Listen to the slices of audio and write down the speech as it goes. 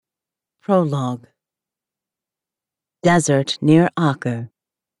Prologue. Desert near Acre,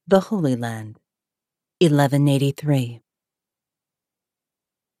 the Holy Land, 1183.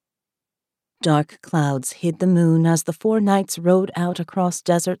 Dark clouds hid the moon as the four knights rode out across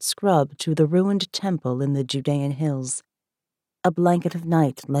desert scrub to the ruined temple in the Judean hills. A blanket of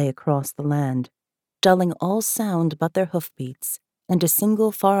night lay across the land, dulling all sound but their hoofbeats and a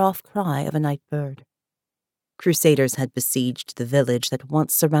single far-off cry of a night bird. Crusaders had besieged the village that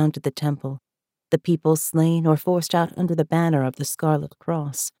once surrounded the temple, the people slain or forced out under the banner of the Scarlet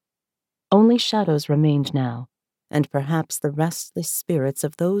Cross. Only shadows remained now, and perhaps the restless spirits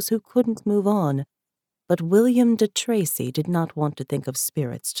of those who couldn't move on, but William de Tracy did not want to think of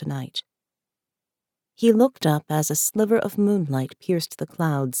spirits tonight. He looked up as a sliver of moonlight pierced the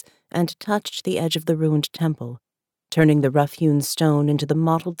clouds and touched the edge of the ruined temple, turning the rough-hewn stone into the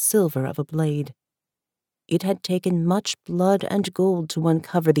mottled silver of a blade. It had taken much blood and gold to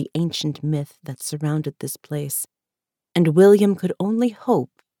uncover the ancient myth that surrounded this place, and William could only hope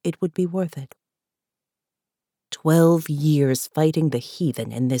it would be worth it. 12 years fighting the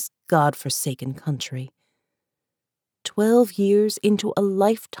heathen in this God-forsaken country. 12 years into a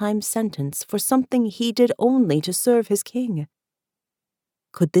lifetime sentence for something he did only to serve his king.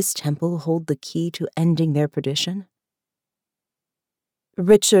 Could this temple hold the key to ending their perdition?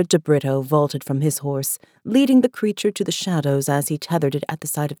 Richard de Brito vaulted from his horse, leading the creature to the shadows as he tethered it at the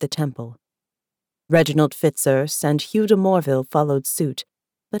side of the temple. Reginald Fitzurse and Hugh de Morville followed suit,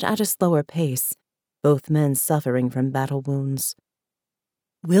 but at a slower pace, both men suffering from battle wounds.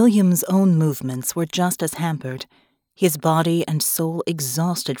 William's own movements were just as hampered, his body and soul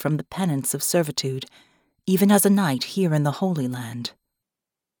exhausted from the penance of servitude, even as a knight here in the Holy Land.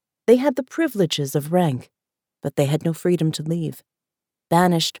 They had the privileges of rank, but they had no freedom to leave.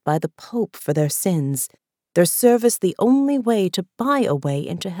 Banished by the Pope for their sins, their service the only way to buy a way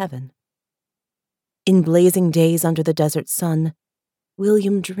into heaven. In blazing days under the desert sun,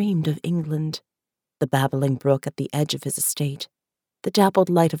 William dreamed of England, the babbling brook at the edge of his estate, the dappled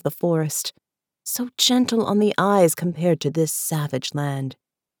light of the forest, so gentle on the eyes compared to this savage land.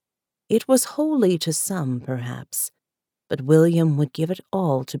 It was holy to some, perhaps, but William would give it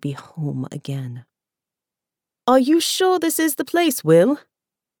all to be home again. "Are you sure this is the place, Will?"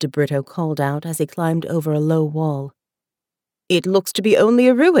 de Brito called out as he climbed over a low wall. "It looks to be only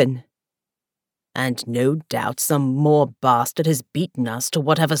a ruin." "And no doubt some more bastard has beaten us to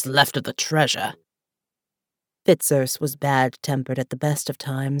whatever's left of the treasure." Fitzurse was bad-tempered at the best of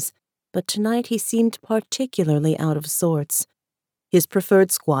times, but tonight he seemed particularly out of sorts. His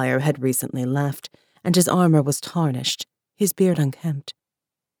preferred squire had recently left, and his armor was tarnished, his beard unkempt.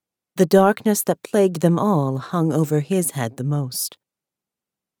 The darkness that plagued them all hung over his head the most.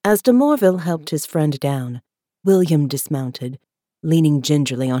 As de Morville helped his friend down, William dismounted, leaning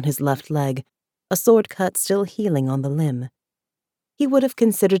gingerly on his left leg, a sword cut still healing on the limb. He would have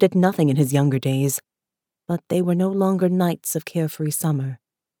considered it nothing in his younger days, but they were no longer nights of carefree summer.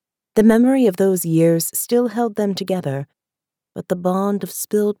 The memory of those years still held them together, but the bond of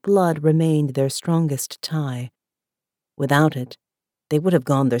spilled blood remained their strongest tie. Without it, they would have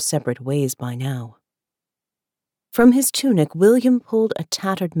gone their separate ways by now. From his tunic, William pulled a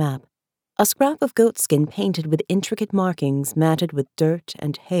tattered map, a scrap of goatskin painted with intricate markings matted with dirt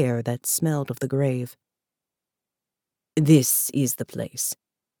and hair that smelled of the grave. "This is the place.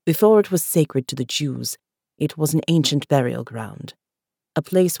 Before it was sacred to the Jews, it was an ancient burial ground, a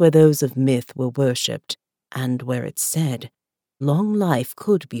place where those of myth were worshipped, and where it said long life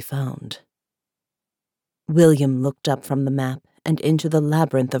could be found." William looked up from the map and into the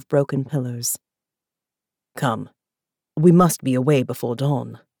labyrinth of broken pillars. "Come, we must be away before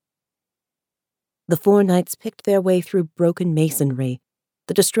dawn." The four knights picked their way through broken masonry,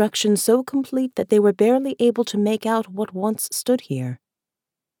 the destruction so complete that they were barely able to make out what once stood here.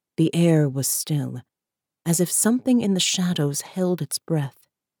 The air was still, as if something in the shadows held its breath,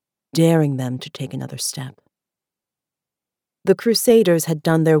 daring them to take another step. The Crusaders had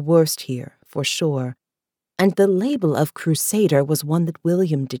done their worst here, for sure, and the label of Crusader was one that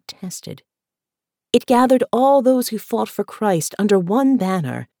William detested. It gathered all those who fought for Christ under one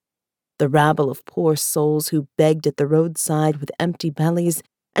banner, the rabble of poor souls who begged at the roadside with empty bellies,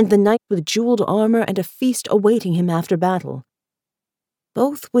 and the knight with jeweled armor and a feast awaiting him after battle.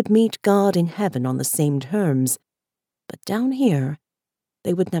 Both would meet God in heaven on the same terms, but down here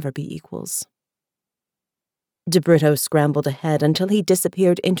they would never be equals. De Brito scrambled ahead until he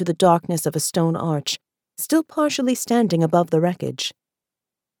disappeared into the darkness of a stone arch, still partially standing above the wreckage.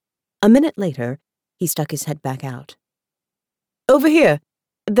 A minute later, he stuck his head back out. "Over here!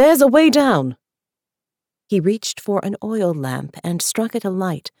 There's a way down!" He reached for an oil lamp and struck it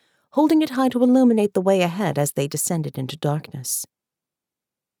alight, holding it high to illuminate the way ahead as they descended into darkness.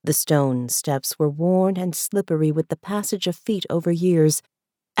 The stone steps were worn and slippery with the passage of feet over years,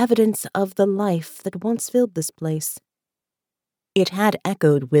 evidence of the life that once filled this place. It had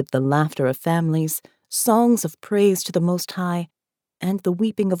echoed with the laughter of families, songs of praise to the Most High, and the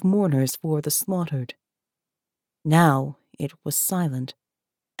weeping of mourners for the slaughtered. Now it was silent,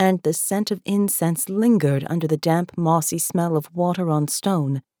 and the scent of incense lingered under the damp, mossy smell of water on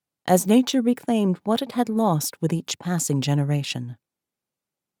stone, as nature reclaimed what it had lost with each passing generation.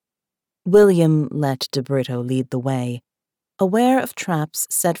 William let de Brito lead the way, aware of traps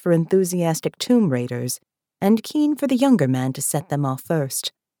set for enthusiastic tomb raiders, and keen for the younger man to set them off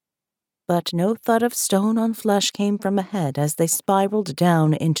first. But no thud of stone on flesh came from ahead as they spiraled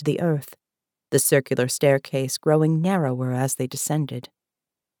down into the earth, the circular staircase growing narrower as they descended.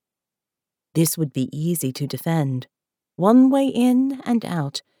 This would be easy to defend. One way in and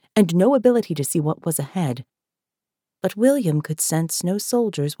out, and no ability to see what was ahead. But William could sense no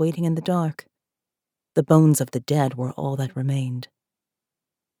soldiers waiting in the dark. The bones of the dead were all that remained.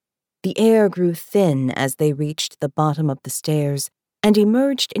 The air grew thin as they reached the bottom of the stairs and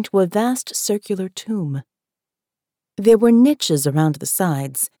emerged into a vast circular tomb. There were niches around the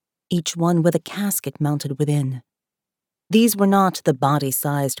sides, each one with a casket mounted within. These were not the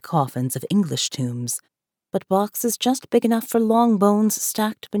body-sized coffins of English tombs, but boxes just big enough for long bones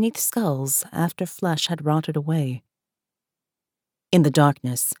stacked beneath skulls after flesh had rotted away. In the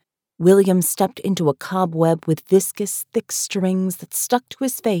darkness, William stepped into a cobweb with viscous, thick strings that stuck to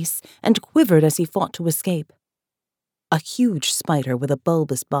his face and quivered as he fought to escape. A huge spider with a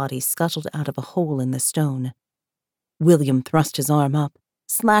bulbous body scuttled out of a hole in the stone. William thrust his arm up,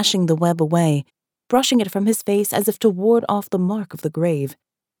 slashing the web away, brushing it from his face as if to ward off the mark of the grave.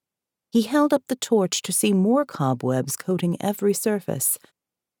 He held up the torch to see more cobwebs coating every surface.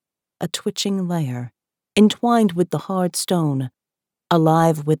 A twitching layer, entwined with the hard stone,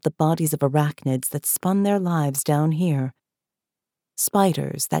 alive with the bodies of arachnids that spun their lives down here.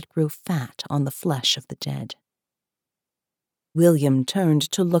 Spiders that grew fat on the flesh of the dead. William turned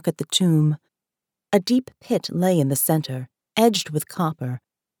to look at the tomb. A deep pit lay in the center, edged with copper,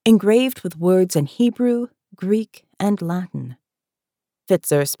 engraved with words in Hebrew, Greek, and Latin.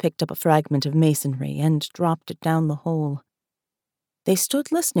 Fitzurse picked up a fragment of masonry and dropped it down the hole. They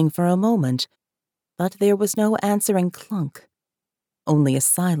stood listening for a moment, but there was no answering clunk, only a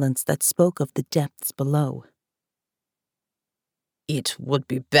silence that spoke of the depths below. "It would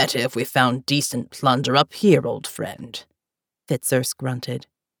be better if we found decent plunder up here, old friend," Fitzurse grunted.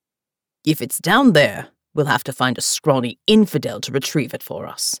 "If it's down there, we'll have to find a scrawny infidel to retrieve it for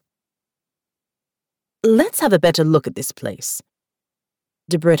us." "Let's have a better look at this place."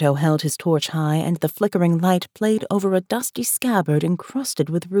 De Brito held his torch high, and the flickering light played over a dusty scabbard encrusted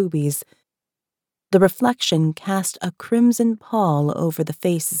with rubies. The reflection cast a crimson pall over the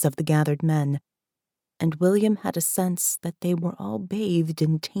faces of the gathered men, and William had a sense that they were all bathed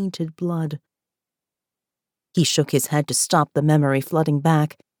in tainted blood. He shook his head to stop the memory flooding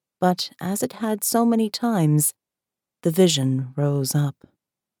back, but as it had so many times, the vision rose up.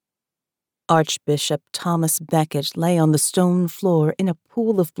 Archbishop Thomas Becket lay on the stone floor in a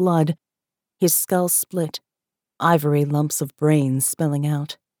pool of blood, his skull split, ivory lumps of brains spilling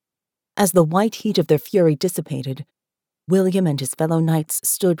out. As the white heat of their fury dissipated, William and his fellow knights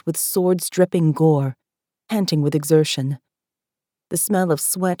stood with swords dripping gore, panting with exertion. The smell of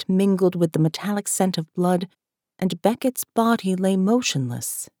sweat mingled with the metallic scent of blood, and Becket's body lay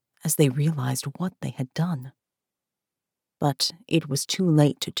motionless as they realized what they had done. But it was too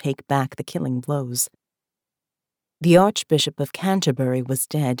late to take back the killing blows. The Archbishop of Canterbury was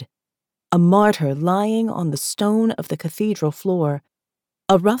dead, a martyr lying on the stone of the cathedral floor,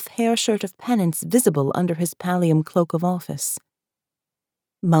 a rough hair shirt of penance visible under his pallium cloak of office.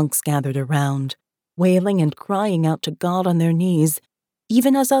 Monks gathered around, wailing and crying out to God on their knees,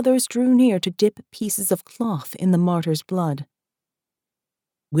 even as others drew near to dip pieces of cloth in the martyr's blood.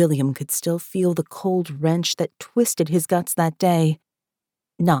 William could still feel the cold wrench that twisted his guts that day.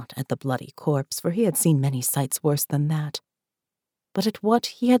 Not at the bloody corpse, for he had seen many sights worse than that, but at what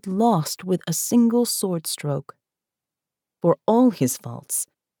he had lost with a single sword stroke. For all his faults,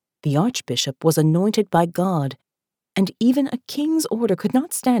 the Archbishop was anointed by God, and even a king's order could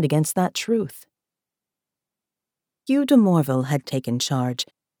not stand against that truth. Hugh de Morville had taken charge,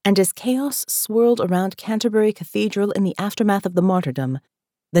 and as chaos swirled around Canterbury Cathedral in the aftermath of the martyrdom,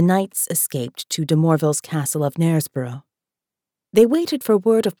 the knights escaped to de Morville's castle of Knaresborough. They waited for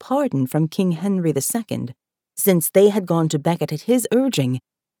word of pardon from King Henry II, since they had gone to Becket at his urging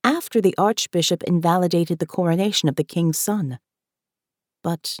after the Archbishop invalidated the coronation of the king's son.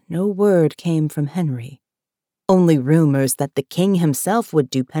 but no word came from Henry. Only rumors that the king himself would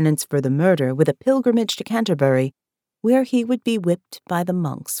do penance for the murder with a pilgrimage to Canterbury, where he would be whipped by the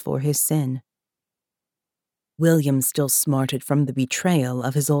monks for his sin. William still smarted from the betrayal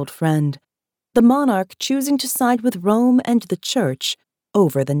of his old friend, the monarch choosing to side with Rome and the Church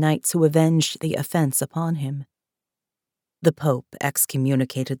over the knights who avenged the offense upon him. The Pope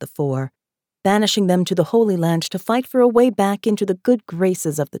excommunicated the four, banishing them to the Holy Land to fight for a way back into the good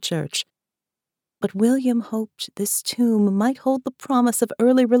graces of the Church. But William hoped this tomb might hold the promise of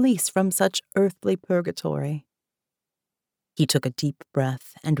early release from such earthly purgatory. He took a deep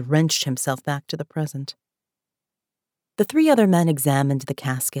breath and wrenched himself back to the present. The three other men examined the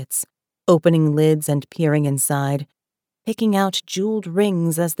caskets, opening lids and peering inside, picking out jeweled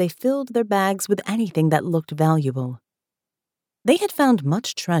rings as they filled their bags with anything that looked valuable. They had found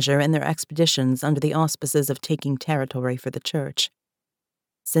much treasure in their expeditions under the auspices of taking territory for the Church.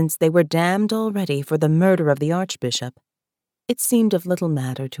 Since they were damned already for the murder of the Archbishop, it seemed of little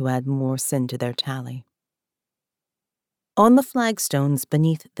matter to add more sin to their tally. On the flagstones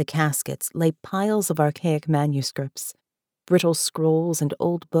beneath the caskets lay piles of archaic manuscripts, brittle scrolls and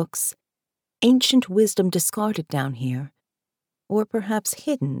old books, ancient wisdom discarded down here, or perhaps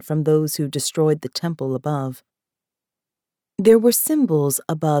hidden from those who destroyed the temple above. There were symbols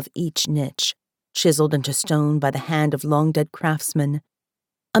above each niche, chiseled into stone by the hand of long-dead craftsmen,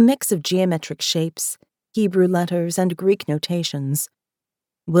 a mix of geometric shapes, Hebrew letters, and Greek notations.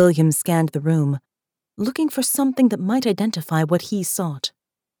 William scanned the room, looking for something that might identify what he sought.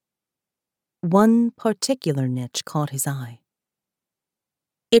 One particular niche caught his eye.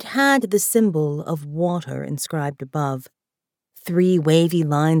 It had the symbol of water inscribed above, 3 wavy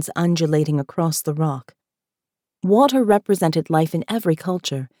lines undulating across the rock. Water represented life in every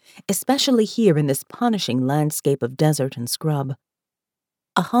culture, especially here in this punishing landscape of desert and scrub.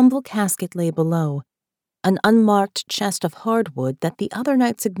 A humble casket lay below, an unmarked chest of hardwood that the other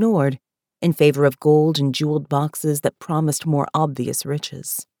knights ignored in favor of gold and jeweled boxes that promised more obvious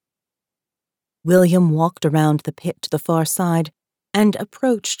riches. William walked around the pit to the far side and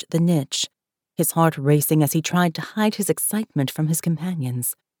approached the niche, his heart racing as he tried to hide his excitement from his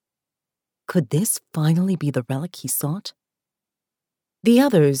companions. Could this finally be the relic he sought? The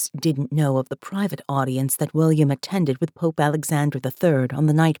others didn't know of the private audience that William attended with Pope Alexander III on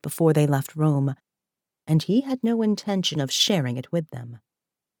the night before they left Rome, and he had no intention of sharing it with them.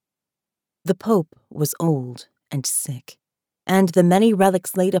 The Pope was old and sick, and the many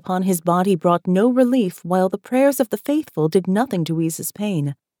relics laid upon his body brought no relief while the prayers of the faithful did nothing to ease his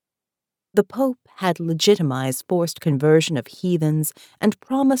pain. The Pope had legitimized forced conversion of heathens and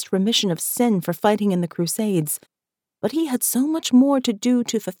promised remission of sin for fighting in the Crusades, but he had so much more to do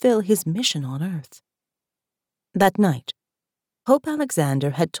to fulfill his mission on earth. That night, Pope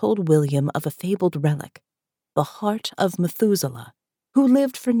Alexander had told William of a fabled relic, the heart of Methuselah, who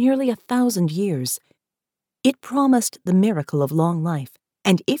lived for nearly 1,000 years. It promised the miracle of long life,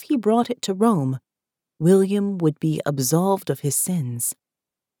 and if he brought it to Rome, William would be absolved of his sins.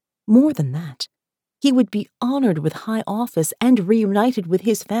 More than that, he would be honored with high office and reunited with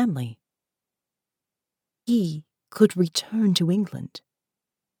his family. He could return to England.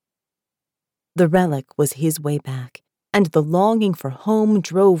 The relic was his way back, and the longing for home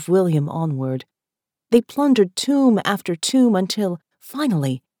drove William onward. They plundered tomb after tomb until,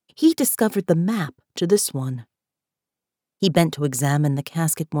 finally, he discovered the map to this one. He bent to examine the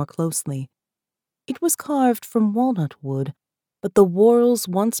casket more closely. It was carved from walnut wood, but the whorls,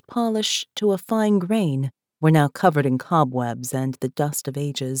 once polished to a fine grain, were now covered in cobwebs and the dust of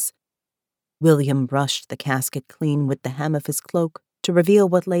ages. William brushed the casket clean with the hem of his cloak to reveal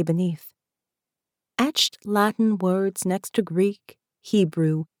what lay beneath. Etched Latin words next to Greek,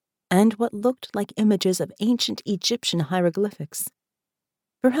 Hebrew, and what looked like images of ancient Egyptian hieroglyphics.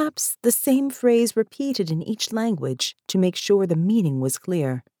 Perhaps the same phrase repeated in each language to make sure the meaning was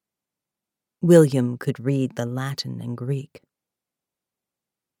clear. William could read the Latin and Greek.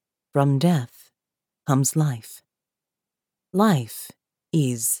 From death comes life. Life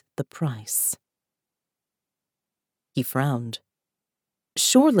is the price. He frowned.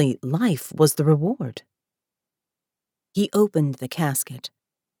 Surely life was the reward. He opened the casket.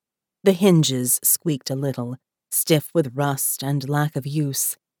 The hinges squeaked a little, stiff with rust and lack of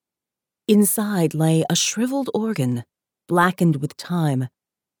use. Inside lay a shriveled organ, blackened with time,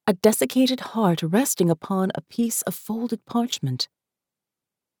 a desiccated heart resting upon a piece of folded parchment.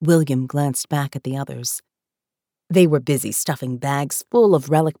 William glanced back at the others. They were busy stuffing bags full of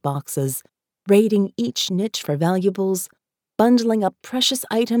relic boxes, raiding each niche for valuables, bundling up precious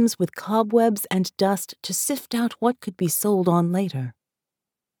items with cobwebs and dust to sift out what could be sold on later.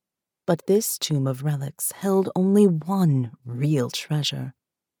 But this tomb of relics held only one real treasure.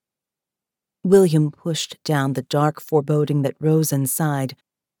 William pushed down the dark foreboding that rose inside,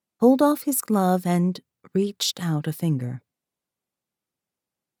 pulled off his glove, and reached out a finger.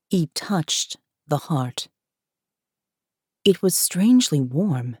 He touched the heart. It was strangely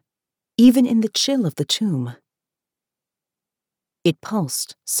warm, even in the chill of the tomb. It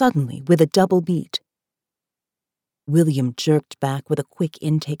pulsed suddenly with a double beat. William jerked back with a quick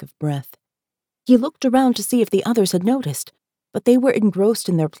intake of breath. He looked around to see if the others had noticed, but they were engrossed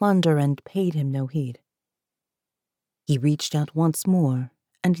in their plunder and paid him no heed. He reached out once more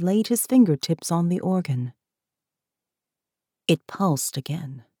and laid his fingertips on the organ. It pulsed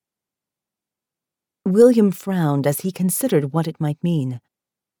again. William frowned as he considered what it might mean.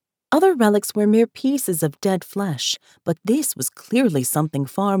 Other relics were mere pieces of dead flesh, but this was clearly something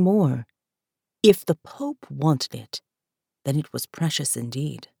far more. If the Pope wanted it, then it was precious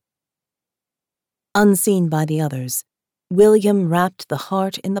indeed. Unseen by the others, William wrapped the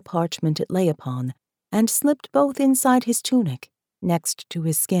heart in the parchment it lay upon and slipped both inside his tunic, next to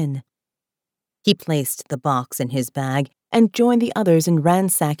his skin. He placed the box in his bag and joined the others in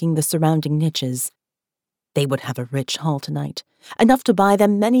ransacking the surrounding niches. They would have a rich haul tonight, enough to buy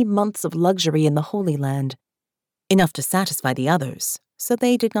them many months of luxury in the Holy Land, enough to satisfy the others, so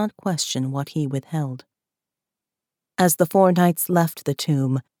they did not question what he withheld. As the four knights left the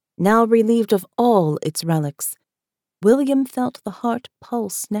tomb, now relieved of all its relics, William felt the heart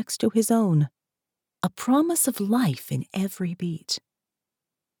pulse next to his own, a promise of life in every beat.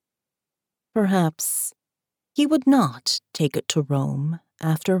 Perhaps he would not take it to Rome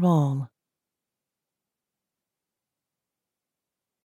after all.